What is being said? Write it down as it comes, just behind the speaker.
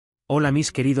Hola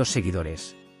mis queridos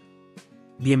seguidores.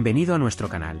 Bienvenido a nuestro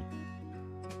canal.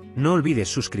 No olvides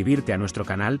suscribirte a nuestro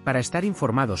canal para estar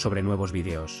informado sobre nuevos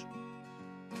vídeos.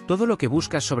 Todo lo que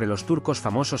buscas sobre los turcos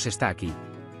famosos está aquí.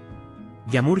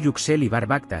 Yağmur Yüksel y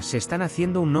Barış se están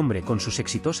haciendo un nombre con sus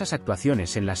exitosas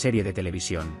actuaciones en la serie de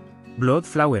televisión Blood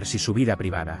Flowers y su vida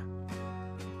privada.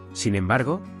 Sin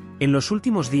embargo, en los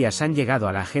últimos días han llegado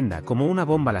a la agenda como una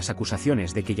bomba las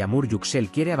acusaciones de que Yağmur Yüksel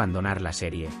quiere abandonar la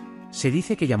serie. Se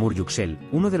dice que Yağmur Yüksel,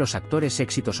 uno de los actores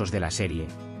exitosos de la serie,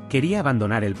 quería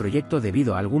abandonar el proyecto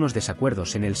debido a algunos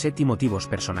desacuerdos en el set y motivos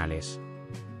personales.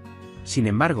 Sin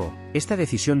embargo, esta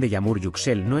decisión de Yağmur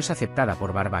Yüksel no es aceptada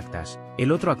por Barış,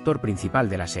 el otro actor principal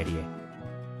de la serie.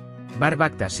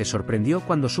 Barış se sorprendió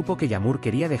cuando supo que Yağmur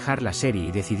quería dejar la serie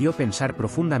y decidió pensar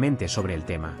profundamente sobre el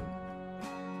tema.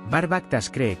 Barış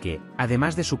cree que,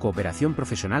 además de su cooperación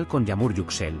profesional con Yağmur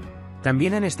Yüksel,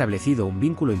 también han establecido un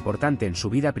vínculo importante en su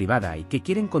vida privada y que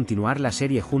quieren continuar la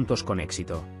serie juntos con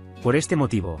éxito. Por este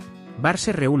motivo, Barış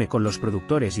se reúne con los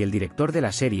productores y el director de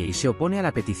la serie y se opone a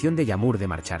la petición de Yağmur de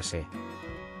marcharse.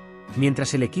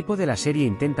 Mientras el equipo de la serie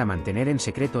intenta mantener en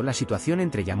secreto la situación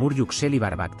entre Yağmur Yüksel y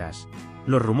Barış,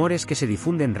 los rumores que se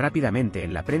difunden rápidamente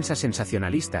en la prensa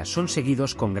sensacionalista son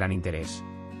seguidos con gran interés.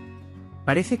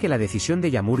 Parece que la decisión de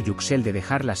Yağmur Yüksel de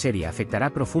dejar la serie afectará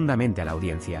profundamente a la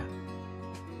audiencia.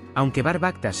 Aunque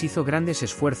Barış hizo grandes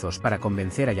esfuerzos para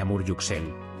convencer a Yağmur Yüksel,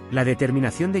 la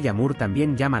determinación de Yağmur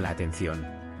también llama la atención.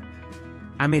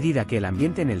 A medida que el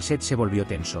ambiente en el set se volvió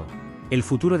tenso, el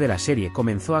futuro de la serie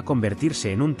comenzó a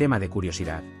convertirse en un tema de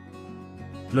curiosidad.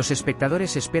 Los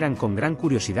espectadores esperan con gran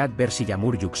curiosidad ver si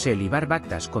Yağmur Yüksel y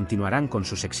Barış continuarán con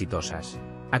sus exitosas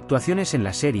actuaciones en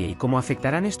la serie y cómo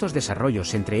afectarán estos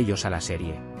desarrollos entre ellos a la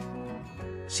serie.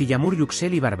 Si Yağmur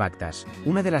Yüksel y Barış,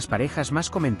 una de las parejas más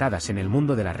comentadas en el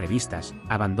mundo de las revistas,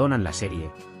 abandonan la serie,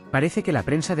 parece que la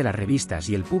prensa de las revistas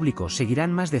y el público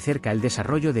seguirán más de cerca el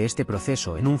desarrollo de este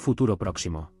proceso en un futuro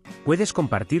próximo. Puedes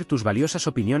compartir tus valiosas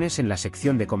opiniones en la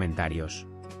sección de comentarios.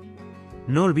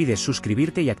 No olvides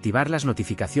suscribirte y activar las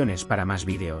notificaciones para más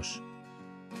vídeos.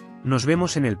 Nos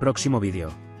vemos en el próximo vídeo.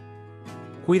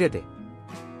 Cuídate.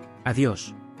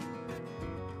 Adiós.